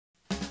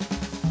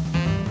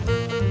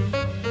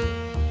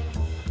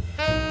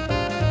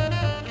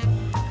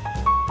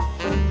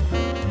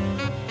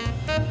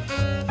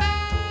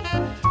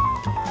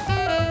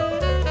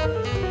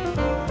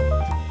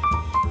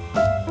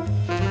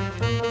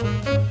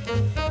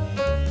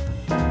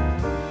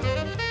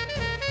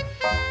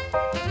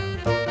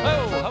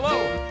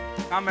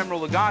I'm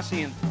Emeril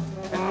Lagasse,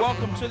 and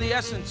welcome to the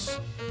Essence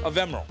of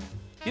Emeril.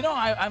 You know,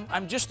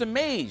 I'm just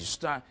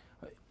amazed.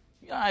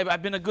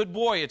 I've been a good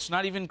boy. It's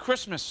not even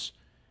Christmas,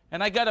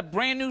 and I got a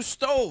brand new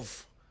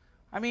stove.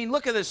 I mean,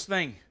 look at this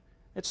thing.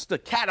 It's the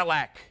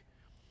Cadillac.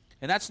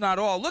 And that's not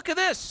all. Look at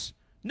this.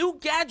 New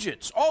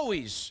gadgets,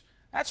 always.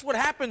 That's what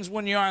happens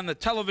when you're on the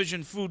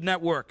television Food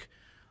Network.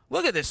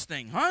 Look at this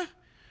thing, huh?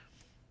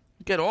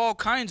 You get all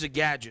kinds of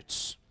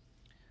gadgets.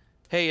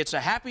 Hey, it's a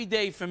happy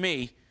day for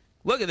me.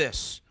 Look at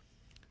this.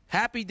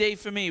 Happy day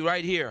for me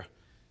right here.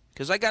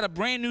 Because I got a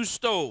brand new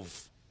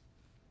stove.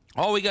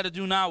 All we got to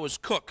do now is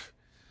cook.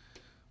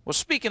 Well,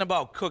 speaking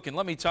about cooking,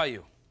 let me tell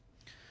you.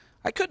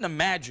 I couldn't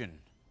imagine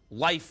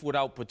life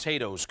without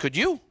potatoes. Could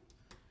you?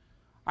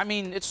 I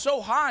mean, it's so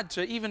hard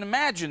to even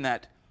imagine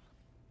that.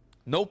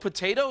 No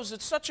potatoes?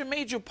 It's such a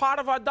major part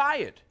of our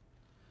diet.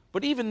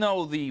 But even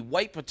though the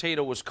white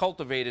potato was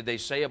cultivated, they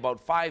say, about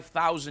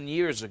 5,000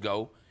 years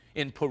ago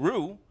in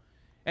Peru,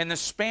 and the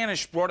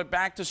Spanish brought it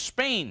back to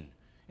Spain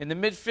in the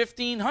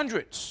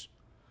mid-1500s.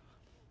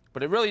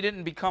 But it really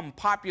didn't become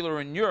popular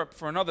in Europe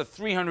for another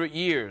 300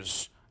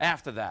 years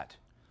after that.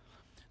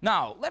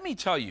 Now, let me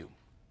tell you,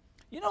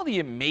 you know the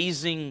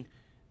amazing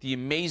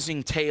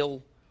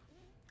tale?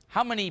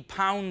 How many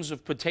pounds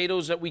of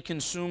potatoes that we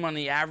consume on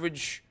the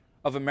average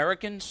of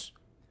Americans?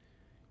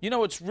 You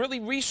know, it's really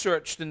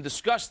researched and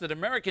discussed that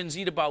Americans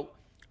eat about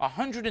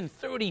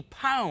 130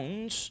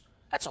 pounds.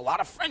 That's a lot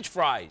of French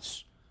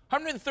fries.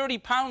 130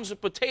 pounds of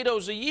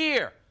potatoes a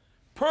year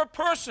per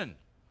person.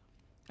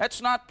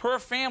 That's not per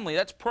family,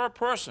 that's per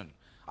person.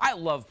 I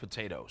love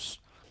potatoes.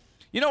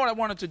 You know what I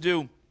wanted to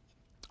do?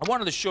 I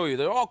wanted to show you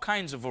there are all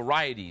kinds of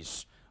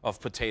varieties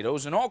of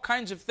potatoes and all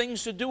kinds of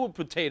things to do with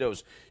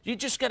potatoes. You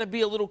just got to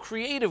be a little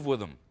creative with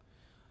them.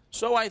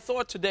 So I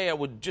thought today I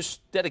would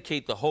just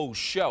dedicate the whole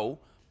show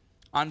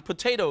on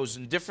potatoes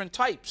in different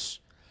types.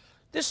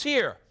 This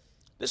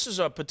is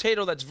a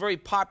potato that's very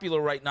popular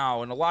right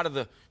now in a lot of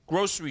the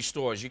grocery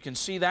stores. You can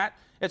see that.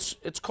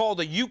 It's called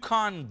a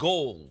Yukon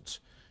Gold.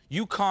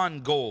 Yukon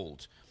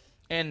Gold.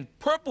 And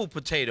purple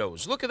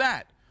potatoes, look at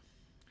that.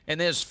 And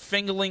there's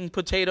fingerling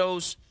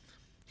potatoes.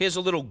 Here's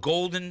a little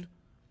golden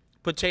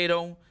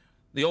potato.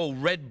 The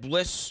old Red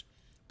Bliss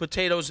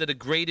potatoes that are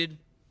grated.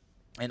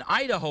 An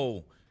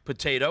Idaho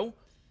potato.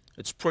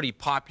 It's pretty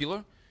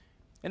popular.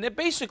 And they're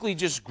basically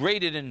just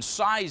graded in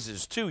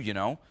sizes too, you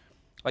know.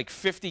 Like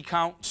 50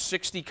 count,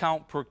 60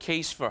 count per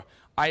case for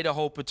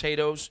Idaho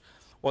potatoes.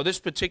 Well,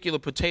 this particular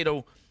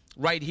potato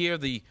right here,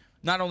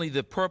 not only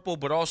the purple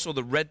but also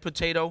the red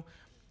potato,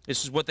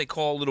 this is what they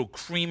call a little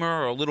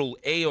creamer or a little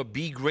A or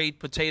B grade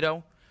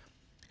potato.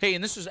 Hey,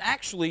 and this is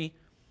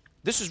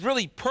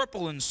really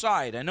purple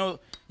inside. I know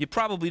you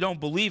probably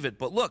don't believe it,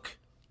 but look,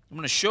 I'm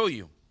going to show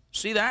you.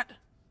 See that?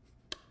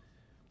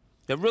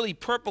 They're really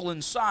purple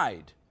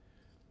inside.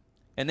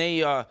 And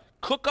they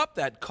cook up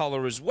that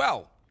color as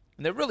well.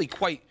 And they're really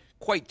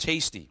quite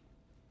tasty.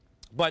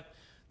 But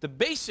the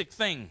basic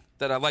thing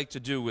that I like to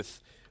do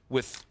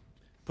with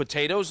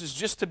potatoes is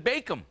just to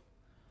bake them.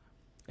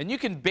 And you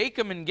can bake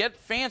them and get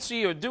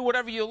fancy or do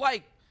whatever you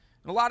like.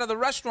 And a lot of the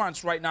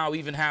restaurants right now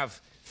even have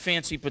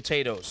fancy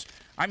potatoes.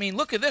 I mean,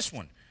 look at this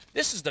one.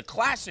 This is the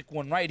classic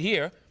one right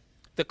here.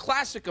 The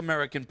classic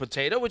American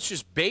potato. It's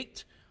just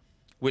baked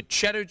with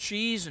cheddar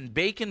cheese and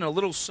bacon and a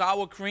little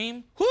sour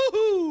cream.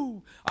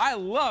 Woo-hoo! I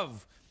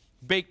love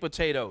baked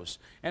potatoes.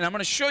 And I'm going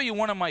to show you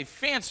one of my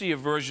fancier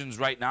versions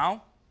right now.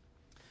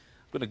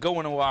 I'm going to go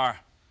into our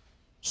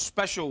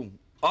special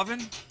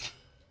oven.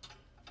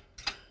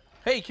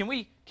 Hey, can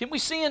we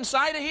see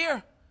inside of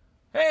here?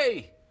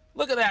 Hey,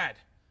 look at that.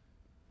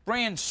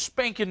 Brand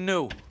spanking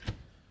new.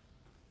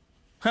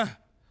 Huh.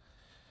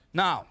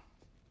 Now,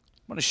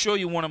 I'm going to show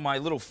you one of my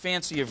little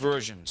fancier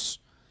versions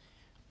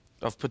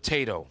of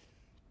potato.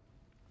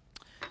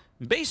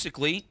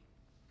 Basically,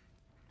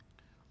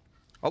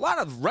 a lot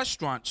of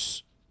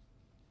restaurants,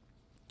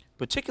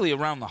 particularly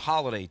around the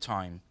holiday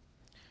time,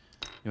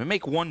 you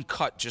make one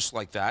cut just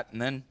like that,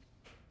 and then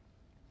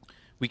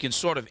we can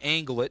sort of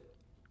angle it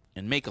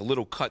and make a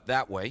little cut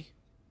that way.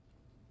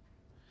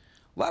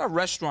 A lot of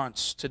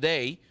restaurants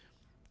today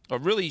are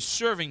really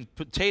serving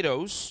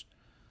potatoes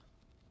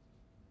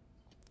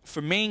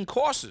for main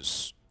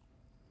courses.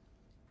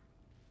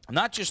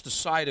 Not just a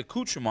side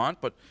accoutrement,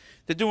 but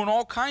they're doing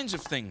all kinds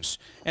of things.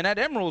 And at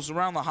Emeril's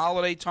around the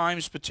holiday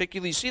times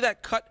particularly, you see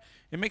that cut?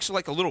 It makes it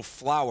like a little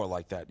flower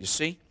like that, you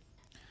see?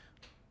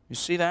 You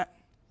see that?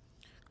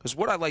 Because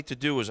what I like to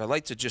do is I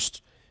like to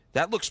just,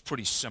 that looks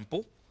pretty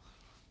simple.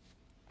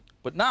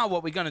 But now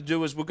what we're going to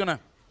do is we're going to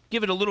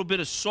give it a little bit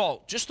of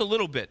salt, just a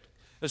little bit.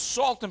 The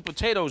salt and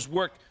potatoes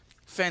work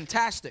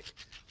fantastic,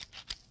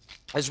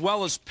 as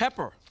well as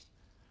pepper.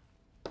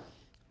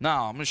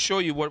 Now, I'm going to show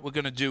you what we're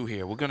going to do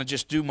here. We're going to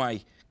just do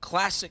my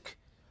classic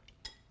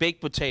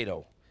baked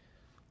potato.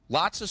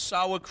 Lots of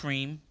sour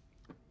cream.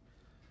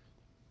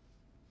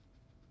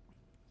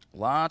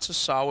 Lots of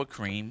sour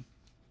cream.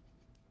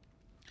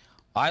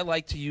 I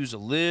like to use a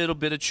little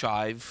bit of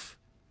chive.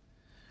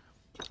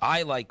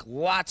 I like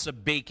lots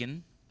of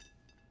bacon.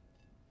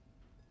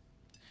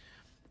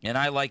 And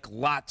I like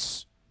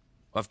lots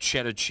of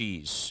cheddar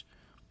cheese.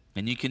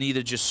 And you can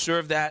either just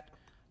serve that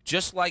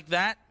just like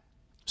that,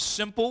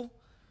 simple.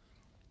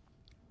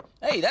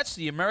 Hey, that's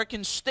the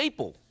American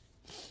staple.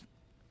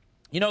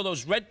 You know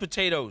those red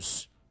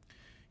potatoes?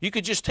 You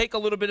could just take a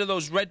little bit of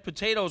those red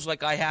potatoes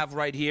like I have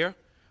right here,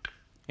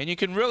 and you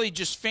can really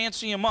just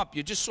fancy them up.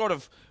 You just sort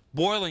of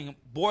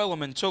boil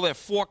them until they're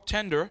fork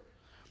tender.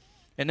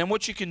 And then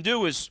what you can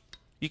do is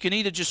you can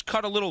either just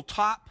cut a little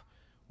top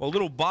or a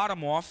little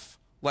bottom off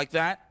like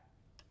that.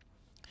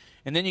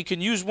 And then you can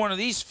use one of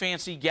these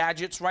fancy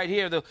gadgets right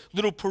here, the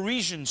little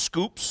Parisian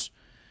scoops.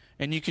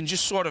 And you can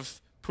just sort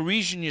of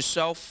Parisian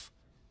yourself.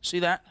 See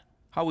that?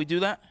 How we do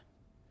that?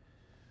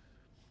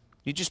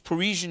 You just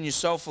Parisian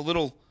yourself a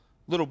little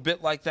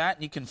bit like that.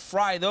 And you can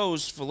fry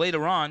those for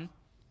later on.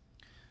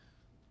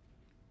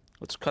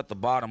 Let's cut the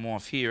bottom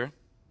off here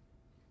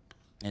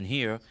and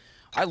here.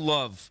 I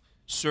love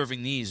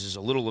serving these as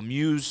a little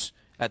amuse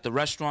at the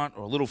restaurant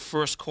or a little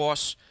first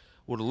course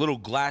with a little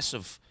glass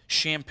of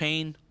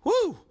champagne.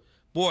 Woo!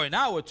 Boy,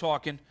 now we're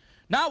talking.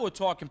 Now we're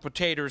talking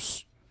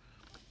potatoes.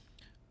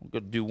 I'm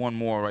going to do one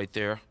more right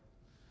there.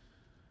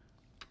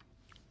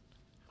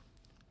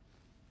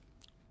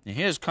 And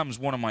here comes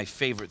one of my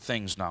favorite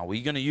things now.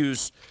 We're going to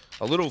use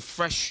a little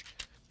fresh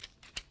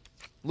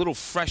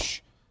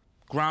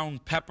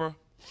ground pepper.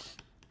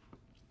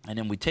 And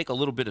then we take a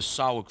little bit of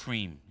sour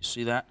cream. You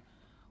see that?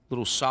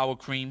 Little sour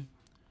cream,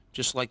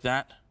 just like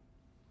that.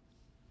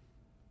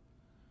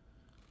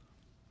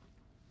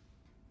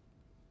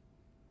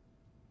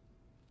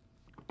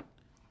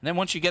 And then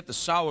once you get the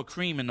sour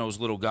cream in those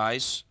little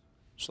guys,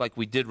 just like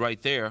we did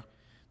right there,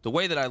 the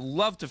way that I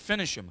love to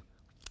finish them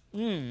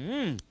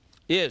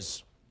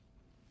is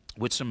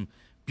with some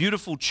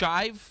beautiful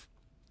chive.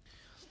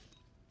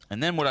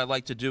 And then what I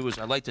like to do is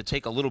I like to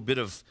take a little bit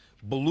of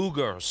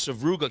beluga or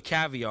Sevruga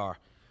caviar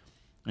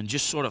and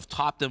just sort of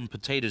top them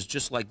potatoes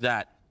just like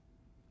that.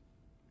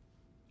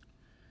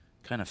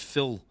 Kind of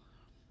fill,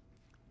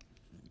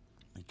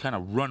 and kind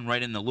of run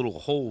right in the little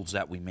holes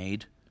that we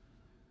made.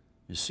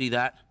 You see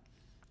that?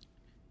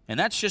 And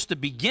that's just the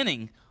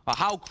beginning of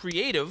how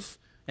creative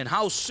and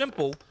how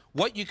simple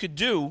what you could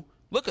do.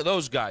 Look at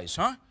those guys,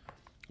 huh?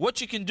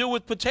 What you can do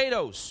with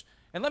potatoes.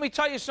 And let me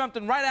tell you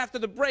something, right after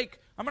the break,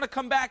 I'm going to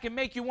come back and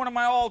make you one of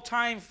my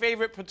all-time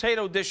favorite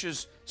potato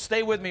dishes.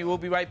 Stay with me. We'll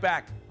be right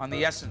back on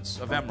The Essence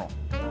of Emeril.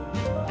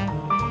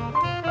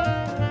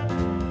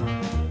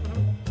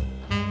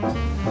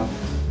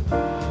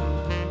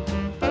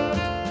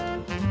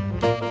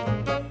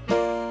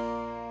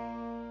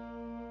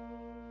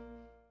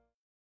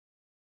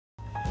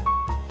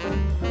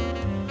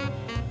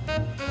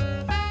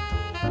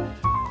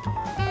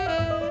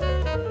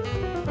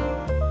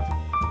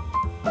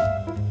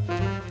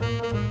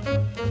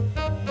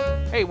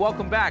 Hey,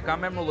 welcome back.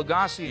 I'm Emeril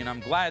Lagasse, and I'm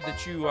glad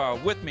that you are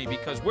with me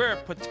because we're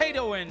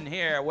potatoing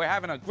here. We're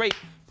having a great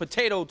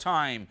potato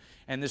time.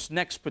 And this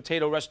next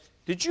potato recipe,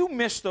 did you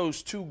miss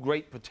those two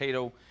great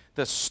potato,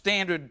 the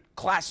standard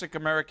classic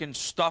American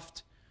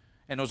stuffed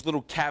and those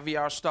little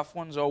caviar stuffed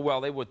ones? Oh,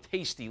 well, they were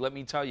tasty, let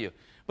me tell you.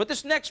 But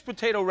this next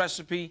potato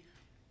recipe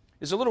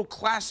is a little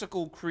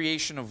classical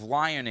creation of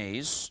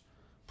Lyonnaise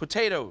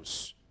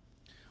potatoes.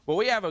 Well,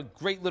 we have a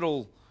great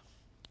little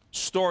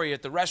story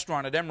at the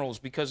restaurant at Emeril's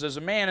because there's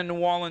a man in New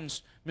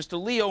Orleans,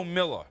 Mr. Leo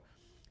Miller,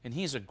 and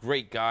he's a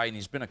great guy, and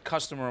he's been a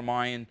customer of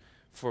mine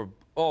for,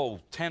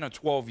 10 or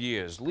 12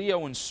 years,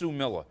 Leo and Sue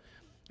Miller.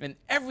 And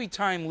every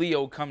time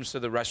Leo comes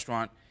to the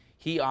restaurant,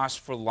 he asks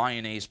for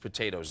Lyonnaise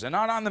potatoes. They're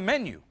not on the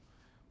menu,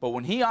 but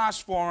when he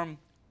asks for them,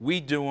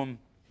 we do them,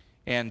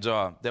 and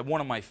they're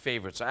one of my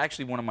favorites,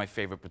 actually one of my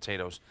favorite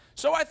potatoes.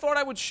 So I thought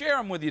I would share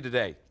them with you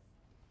today.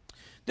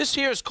 This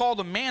here is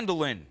called a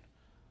mandolin.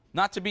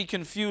 Not to be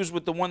confused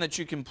with the one that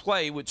you can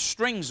play with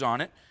strings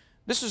on it.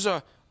 This is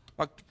a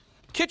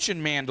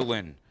kitchen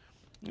mandolin.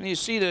 And you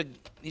see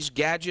these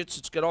gadgets,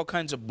 it's got all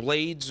kinds of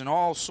blades and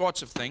all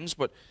sorts of things,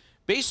 but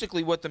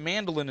basically what the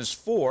mandolin is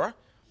for,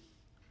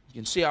 you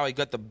can see how I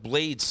got the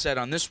blade set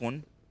on this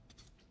one,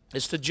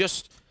 is to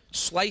just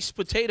slice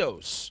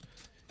potatoes.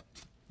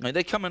 Now,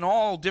 they come in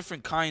all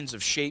different kinds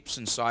of shapes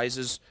and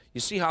sizes. You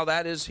see how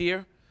that is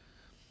here?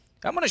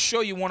 I'm going to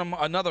show you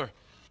another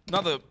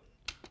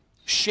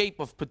shape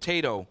of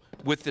potato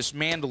with this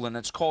mandolin.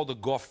 It's called a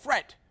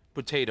Gaufrette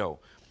potato.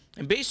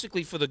 And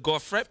basically for the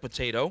Gaufrette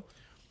potato,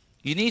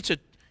 you need to,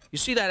 you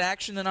see that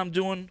action that I'm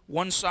doing?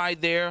 One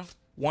side there,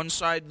 one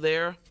side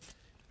there.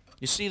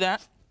 You see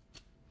that?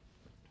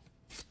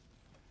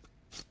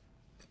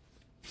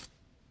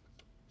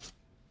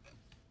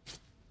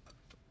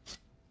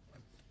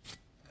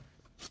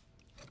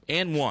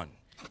 And one,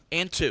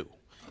 and two,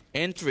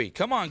 and three.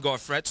 Come on,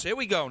 Gaufrettes. Here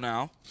we go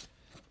now.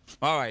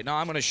 All right, now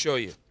I'm going to show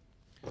you.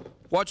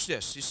 Watch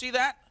this. You see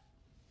that?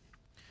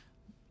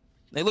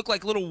 They look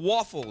like little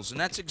waffles, and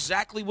that's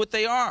exactly what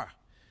they are.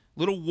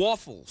 Little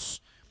waffles.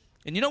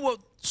 And you know what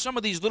some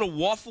of these little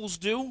waffles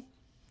do?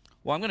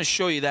 Well, I'm going to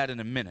show you that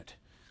in a minute.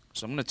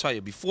 So I'm going to tell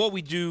you, before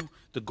we do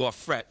the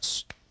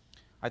Gaufrettes,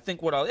 I think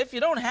if you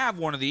don't have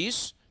one of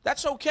these,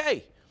 that's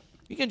okay.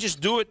 You can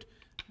just do it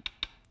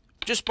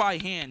just by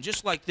hand,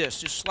 just like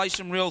this. Just slice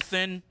them real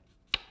thin,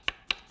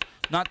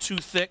 not too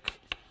thick.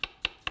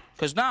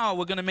 Because now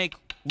we're going to make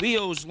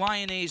Leo's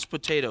Lyonnaise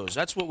potatoes.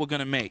 That's what we're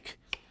going to make.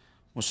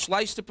 We'll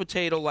slice the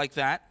potato like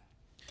that.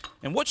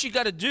 And what you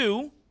got to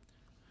do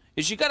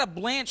is you got to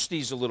blanch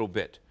these a little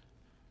bit.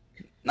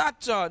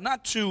 Not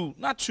too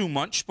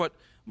much, but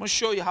I'm going to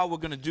show you how we're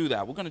going to do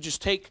that. We're going to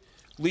just take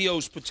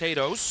Leo's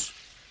potatoes.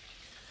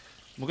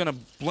 We're going to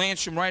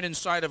blanch them right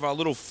inside of our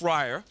little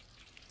fryer.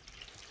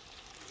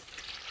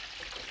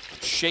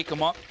 Shake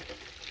them up.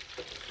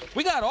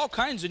 We got all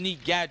kinds of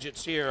neat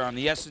gadgets here on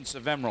the Essence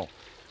of Emeril.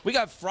 We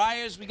got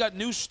fryers, we got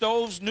new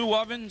stoves, new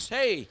ovens.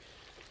 Hey.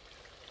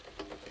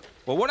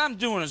 Well, what I'm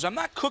doing is I'm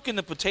not cooking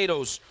the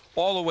potatoes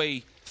all the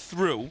way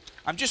through.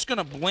 I'm just going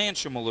to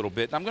blanch them a little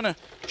bit. I'm going to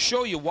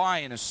show you why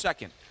in a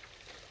second.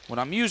 When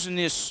I'm using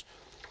this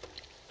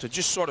to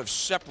just sort of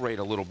separate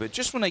a little bit,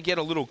 just when they get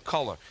a little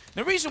color.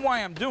 The reason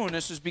why I'm doing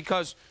this is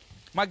because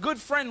my good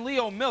friend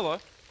Leo Miller,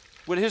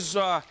 with his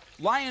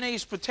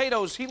Lyonnaise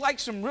potatoes, he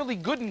likes them really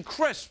good and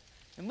crisp.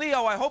 And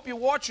Leo, I hope you're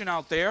watching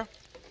out there.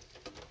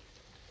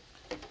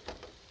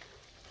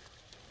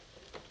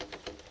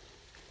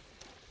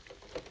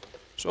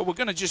 So we're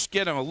going to just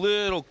get him a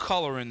little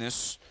color in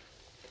this.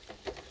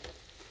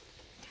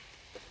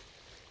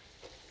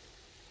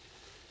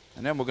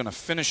 And then we're going to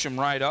finish them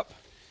right up.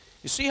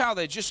 You see how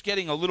they're just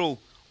getting a little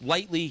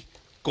lightly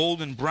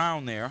golden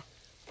brown there.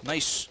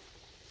 Nice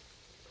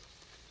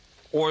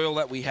oil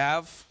that we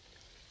have.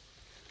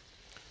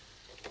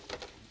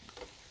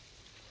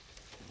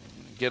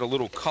 Get a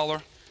little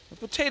color. The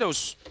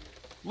potatoes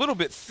a little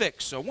bit thick,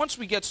 so once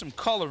we get some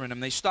color in them,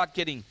 they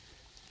starting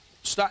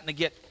to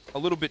get a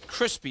little bit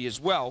crispy as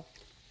well.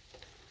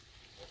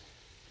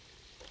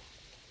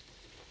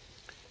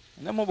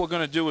 And then what we're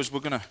going to do is we're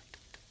going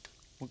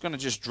to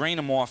just drain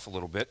them off a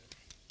little bit.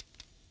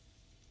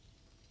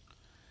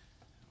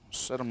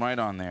 Set them right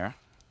on there.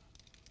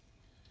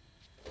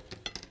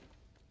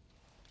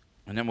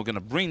 And then we're going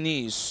to bring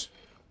these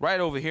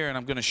right over here, and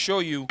I'm going to show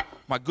you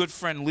my good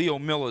friend Leo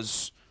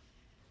Miller's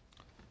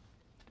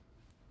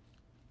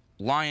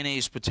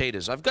Lyonnaise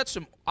potatoes. I've got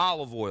some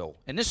olive oil,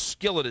 and this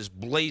skillet is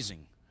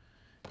blazing.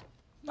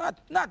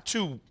 Not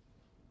too,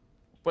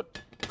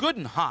 but good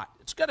and hot.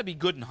 It's got to be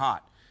good and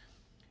hot.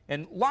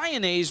 And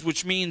Lyonnaise,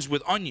 which means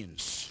with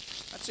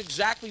onions, that's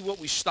exactly what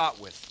we start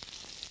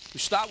with.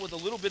 We start with a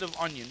little bit of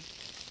onion.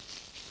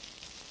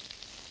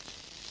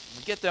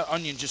 And get that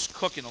onion just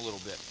cooking a little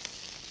bit.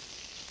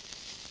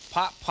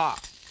 Pop, pop.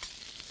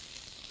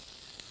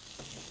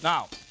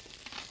 Now,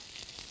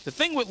 the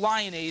thing with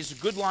Lyonnaise,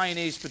 good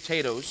Lyonnaise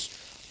potatoes,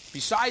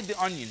 beside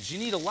the onions, you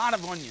need a lot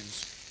of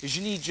onions, is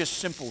you need just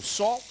simple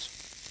salt,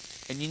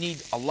 and you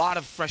need a lot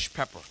of fresh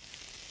pepper.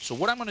 So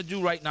what I'm going to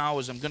do right now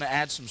is I'm going to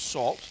add some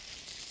salt,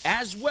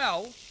 as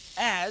well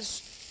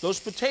as those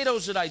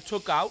potatoes that I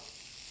took out.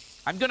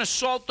 I'm going to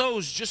salt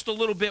those just a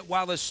little bit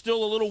while they're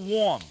still a little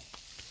warm.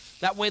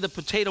 That way the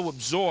potato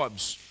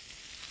absorbs.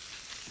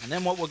 And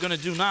then what we're going to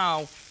do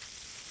now,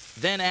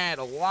 then add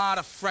a lot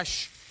of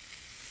fresh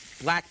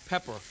black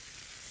pepper.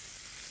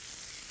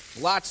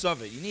 Lots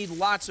of it. You need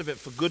lots of it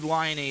for good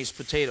Lyonnaise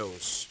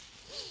potatoes.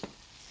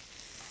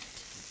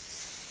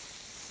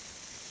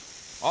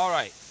 All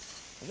right.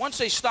 Once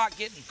they start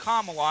getting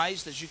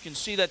caramelized, as you can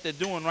see that they're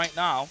doing right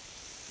now,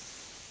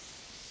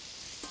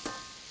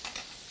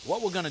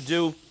 what we're going to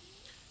do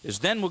is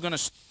then we're going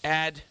to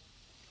add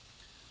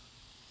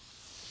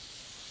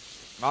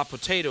our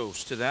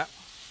potatoes to that.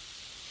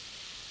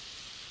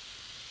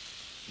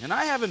 And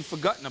I haven't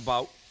forgotten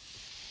about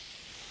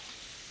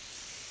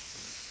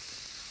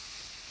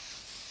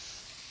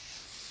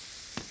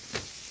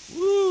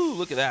woo,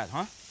 look at that,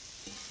 huh?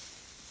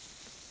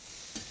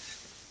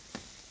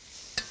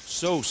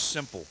 So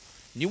simple.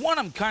 And you want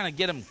them kind of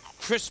get them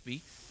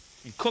crispy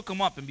and cook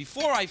them up. And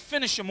before I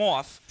finish them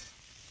off,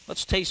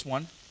 let's taste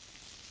one.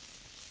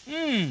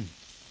 Mmm.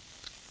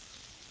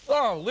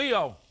 Oh,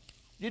 Leo,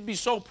 you'd be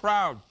so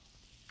proud.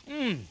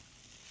 Mmm.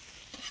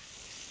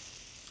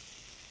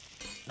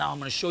 Now I'm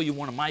going to show you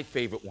one of my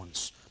favorite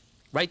ones.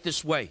 Right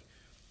this way.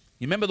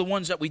 You remember the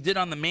ones that we did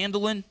on the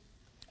mandolin?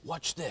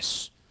 Watch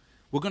this.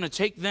 We're going to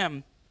take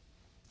them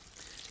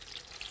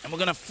and we're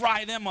going to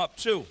fry them up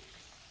too.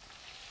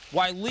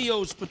 While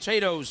Leo's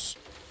potatoes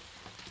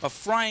are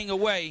frying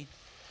away,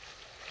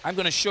 I'm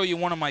going to show you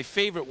one of my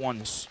favorite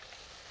ones.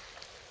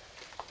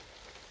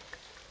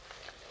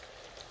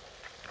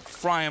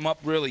 Fry them up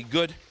really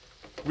good,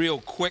 real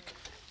quick.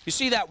 You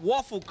see that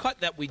waffle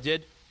cut that we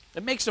did?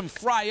 It makes them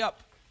fry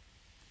up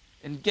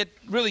and get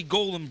really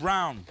golden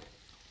brown.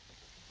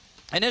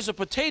 And there's a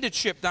potato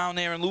chip down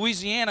there in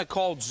Louisiana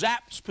called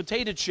Zapp's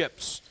Potato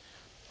Chips.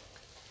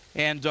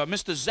 And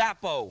Mr.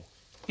 Zappo,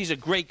 he's a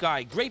great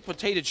guy. Great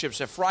potato chips.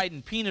 They're fried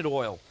in peanut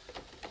oil.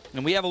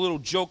 And we have a little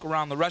joke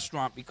around the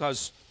restaurant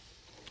because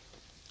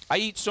I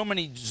eat so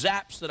many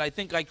Zaps that I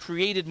think I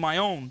created my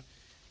own.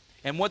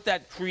 And what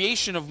that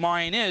creation of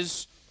mine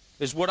is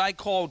what I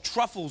call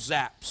truffle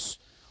Zaps.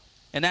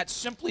 And that's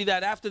simply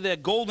that after they're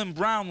golden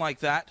brown like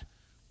that,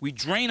 we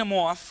drain them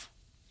off.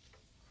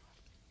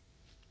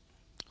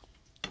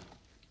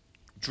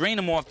 Drain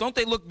them off. Don't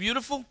they look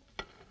beautiful?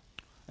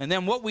 And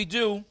then what we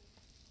do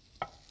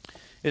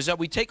is that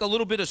we take a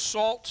little bit of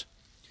salt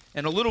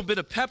and a little bit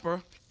of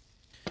pepper,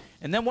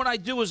 and then what I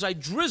do is I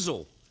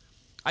drizzle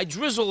a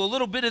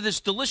little bit of this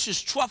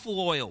delicious truffle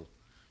oil,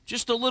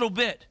 just a little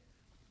bit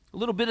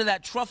of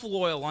that truffle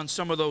oil on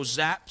some of those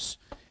zaps,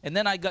 and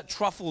then I got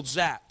truffled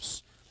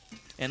zaps.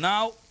 And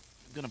now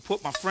I'm going to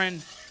put my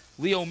friend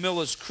Leo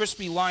Miller's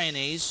crispy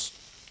Lyonnaise.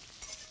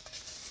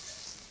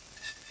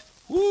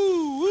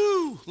 Woo,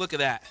 woo, look at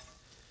that.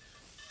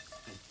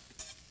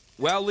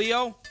 Well,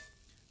 Leo,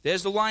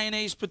 there's the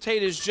Lyonnaise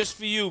potatoes just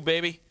for you,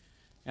 baby.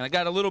 And I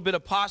got a little bit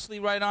of parsley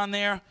right on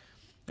there,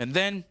 and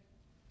then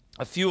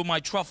a few of my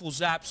truffle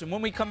zaps. And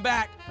when we come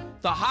back,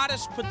 the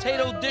hottest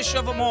potato dish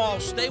of them all.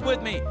 Stay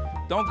with me.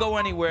 Don't go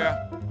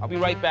anywhere. I'll be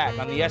right back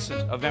on the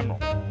Essence of Emeril.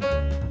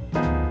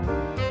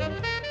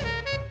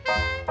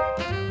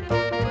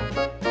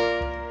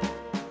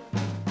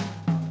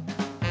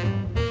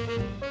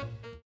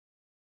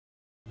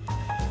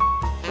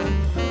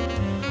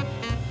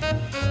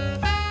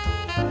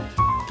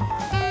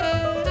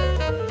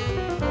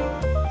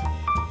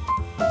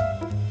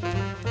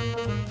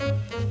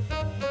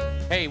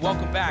 Hey,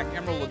 welcome back.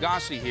 Emeril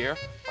Lagasse here.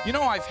 You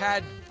know, I've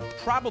had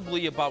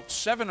probably about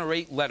 7 or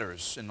 8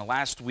 letters in the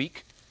last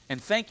week,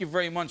 and thank you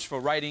very much for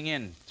writing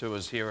in to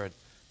us here at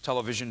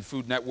Television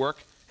Food Network.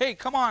 Hey,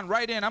 come on,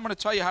 write in. I'm going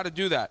to tell you how to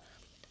do that.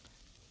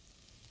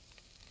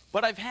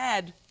 But I've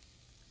had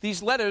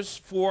these letters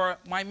for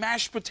my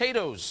mashed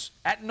potatoes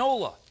at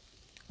Nola.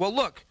 Well,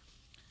 look,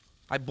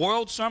 I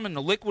boiled some, and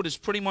the liquid is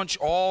pretty much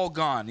all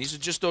gone. These are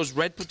just those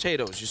red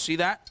potatoes. You see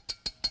that?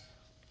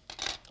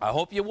 I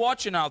hope you're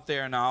watching out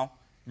there now.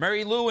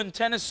 Mary Lou in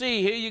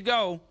Tennessee, here you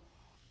go.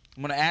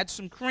 I'm going to add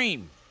some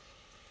cream.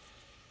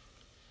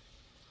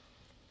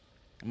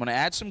 I'm going to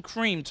add some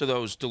cream to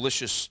those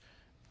delicious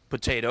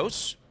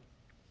potatoes.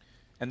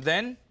 And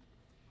then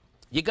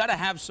you got to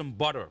have some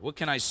butter. What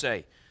can I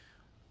say?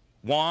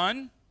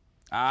 1,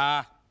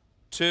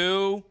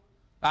 2,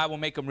 we'll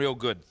make them real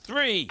good.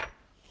 3.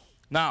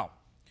 Now,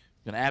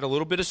 I'm going to add a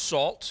little bit of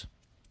salt.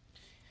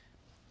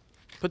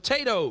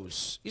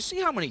 Potatoes. You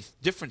see how many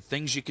different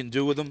things you can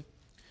do with them?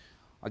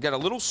 I got a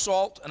little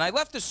salt, and I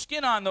left the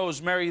skin on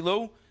those, Mary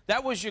Lou.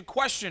 That was your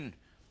question.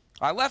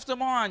 I left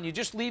them on. You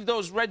just leave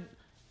those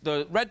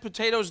the red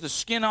potatoes, the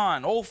skin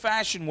on,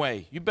 old-fashioned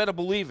way. You better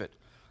believe it.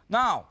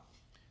 Now,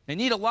 they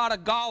need a lot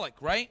of garlic,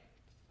 right?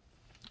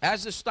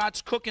 As this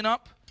starts cooking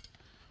up,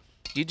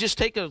 you just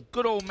take a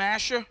good old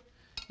masher,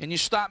 and you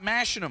start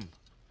mashing them,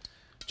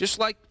 just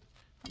like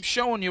I'm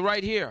showing you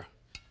right here,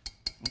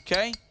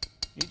 okay?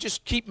 You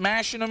just keep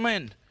mashing them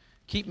in.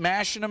 Keep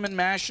mashing them and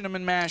mashing them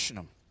and mashing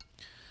them.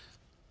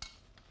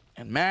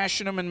 And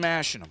mashing them and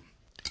mashing them.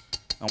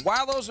 And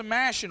while those are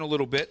mashing a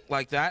little bit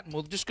like that, and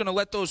we're just going to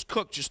let those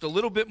cook just a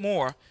little bit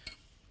more,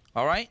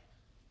 all right?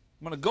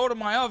 I'm going to go to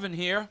my oven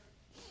here,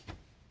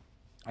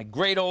 my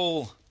great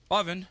old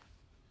oven.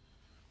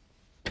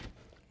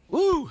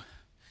 Woo!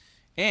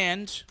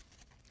 And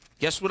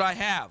guess what I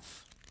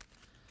have?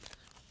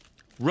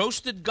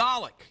 Roasted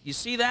garlic. You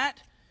see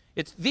that?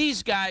 It's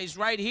these guys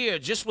right here,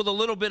 just with a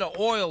little bit of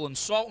oil and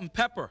salt and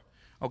pepper,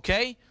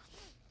 okay?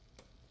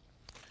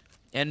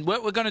 And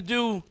what we're going to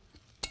do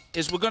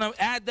is we're going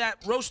to add that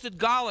roasted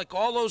garlic,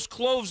 all those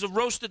cloves of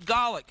roasted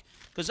garlic,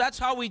 because that's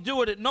how we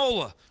do it at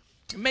Nola.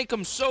 We make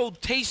them so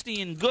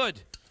tasty and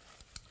good.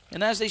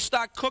 And as they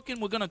start cooking,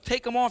 we're going to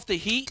take them off the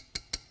heat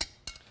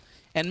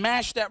and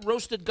mash that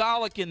roasted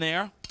garlic in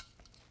there.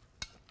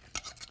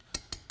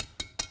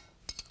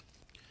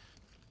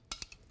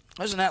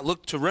 Doesn't that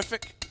look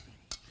terrific?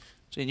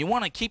 So you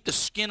want to keep the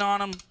skin on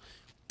them,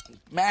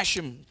 mash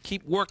them,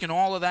 keep working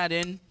all of that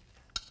in.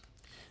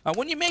 Now,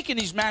 when you're making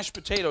these mashed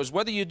potatoes,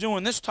 whether you're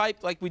doing this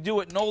type like we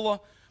do at Nola,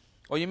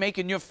 or you're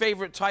making your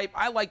favorite type,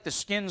 I like the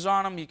skins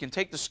on them. You can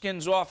take the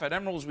skins off. At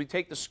Emeril's, we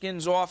take the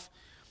skins off.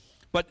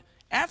 But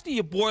after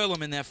you boil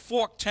them and they're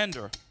fork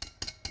tender,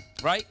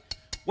 right,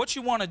 what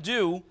you want to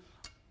do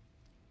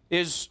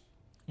is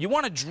you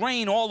want to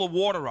drain all the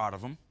water out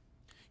of them.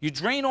 You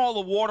drain all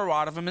the water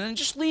out of them and then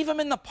just leave them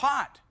in the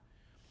pot.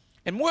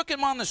 And work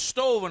them on the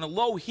stove on a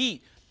low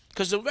heat,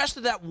 because the rest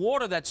of that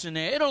water that's in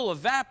there, it'll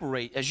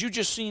evaporate, as you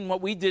just seen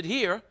what we did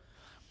here.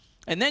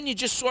 And then you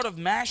just sort of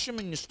mash them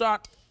and you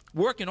start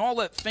working all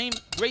that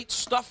great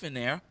stuff in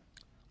there.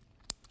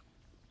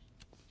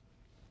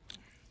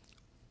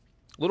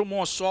 A little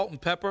more salt and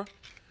pepper.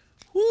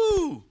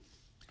 Woo!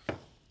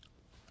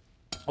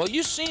 Well,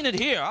 you've seen it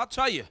here, I'll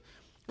tell you.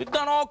 We've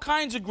done all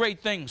kinds of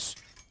great things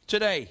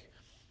today.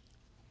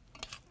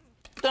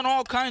 Done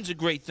all kinds of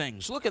great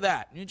things. Look at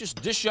that. You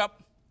just dish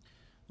up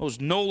those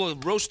Nola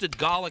roasted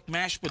garlic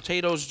mashed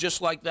potatoes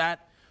just like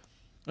that.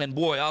 And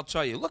boy, I'll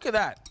tell you, look at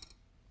that.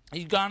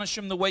 You garnish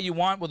them the way you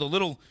want with a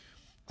little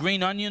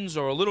green onions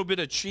or a little bit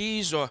of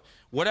cheese or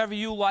whatever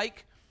you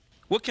like.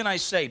 What can I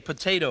say?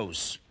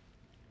 Potatoes.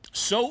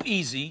 So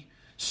easy,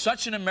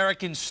 such an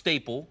American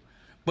staple,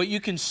 but you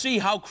can see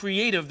how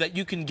creative that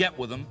you can get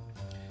with them.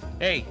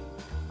 Hey,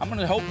 I'm going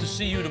to hope to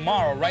see you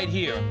tomorrow right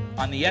here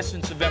on The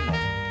Essence of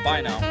Emeril.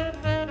 Bye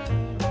now.